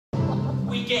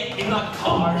We get in the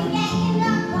car.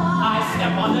 I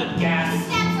step on the gas.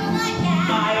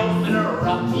 I open her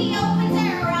up.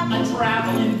 A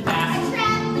traveling fast.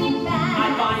 I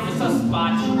find us a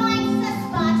spot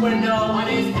where no one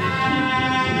is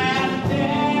at.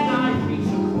 Then I reach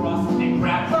across and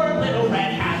grab her little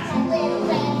red hat.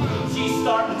 She's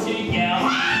starting to yell. I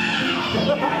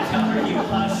tell her you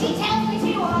hush. She tells me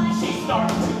to hush. She's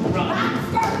starting to run. I'm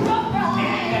starting to run.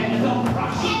 And then with a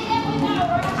rush,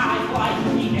 I fly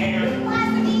through the air.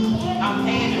 I'm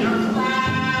handing her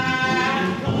flat,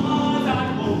 'cause I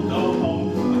won't go home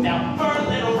without her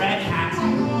little red hat.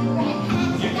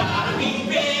 You gotta be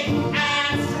big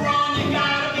and strong, you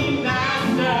gotta be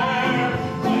master.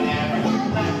 Whenever you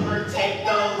let her take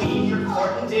the lead, you're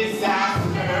courting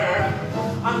disaster.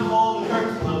 I'm holding her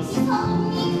close.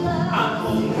 I'm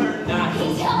holding her nice.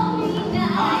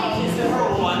 I'm kissing her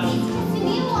once.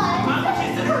 I'm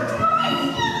kissing her twice.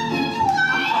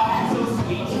 I'm talking so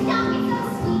sweet.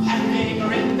 And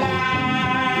bigger and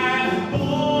that.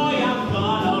 Boy, I'm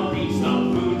gonna reach the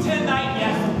moon tonight.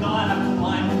 Yes, I'm gonna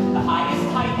climb the highest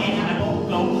height, and I won't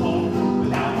go home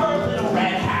without her little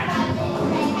red hat.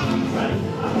 Ready?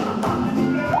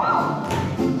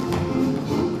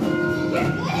 You're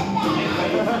good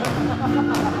at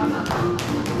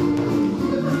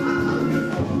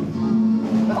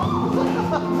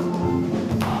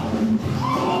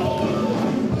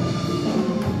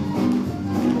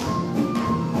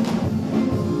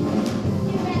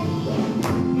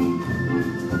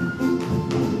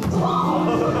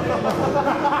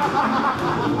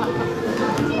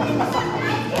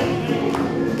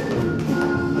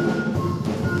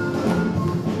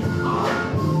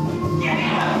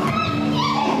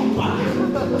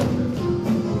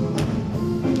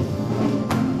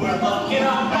We're looking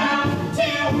around to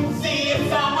see if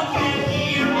someone can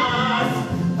hear us,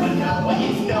 but no one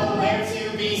is nowhere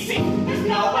to be seen. There's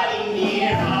nobody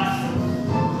near us.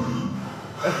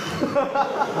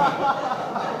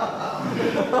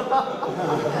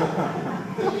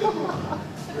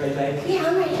 Ready, babe? Yeah,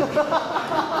 I'm ready.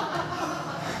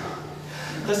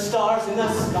 The stars in the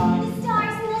sky The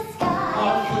stars in the sky.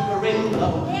 are flickering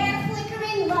low. They're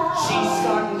flickering low. She's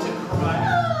starting to cry.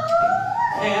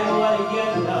 And what do you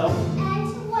know? And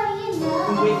what do you know?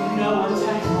 With no one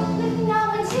to help, With no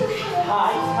one to help. I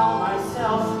tell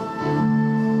myself,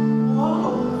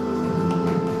 whoa.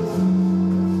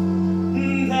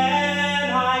 Then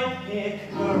I pick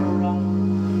her up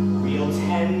real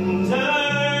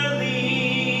tenderly.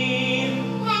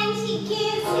 And he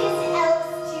gives his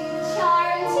elves to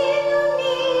charm to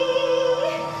me.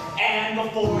 And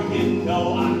before you know,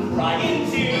 I'm crying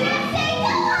too. And I say,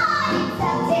 come on, it's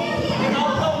up to you. And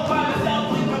although by myself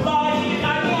with my body, and I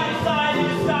decided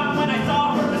to stop when I saw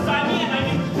her beside me, and I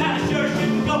knew that I sure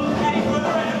shouldn't go any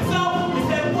further. And so I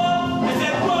said,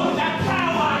 whoa, that's how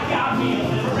I got me a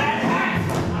little red hat.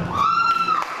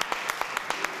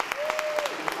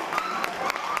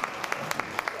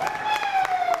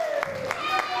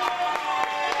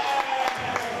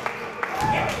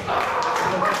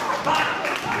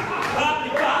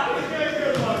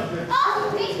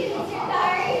 Oh, thank you, Mr.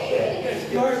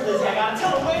 Curry. Yours, Liz, I gotta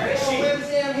tell her, where is she? Where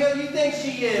Sam Hill you think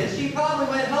she is? She probably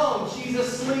went home. She's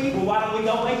asleep. Well, why don't we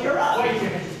go wake her up? Wait a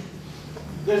minute.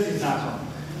 Lizzie's not home.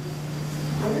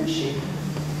 Where is she?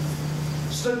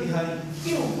 Snookie, honey,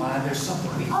 you don't mind. There's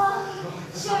something we... Oh,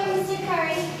 sure, Mr.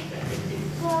 Curry.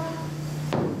 Well,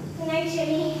 good night,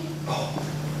 Jimmy.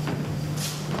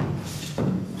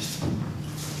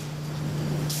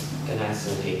 Good night,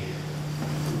 Snookie.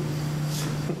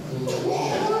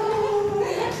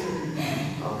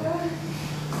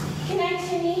 Good night,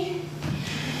 Jimmy.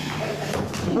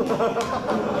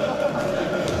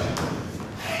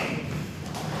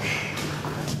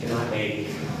 Good night, baby.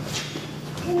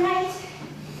 Good night,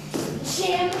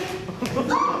 Jim.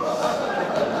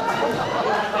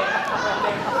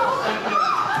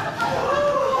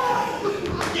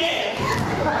 Yeah!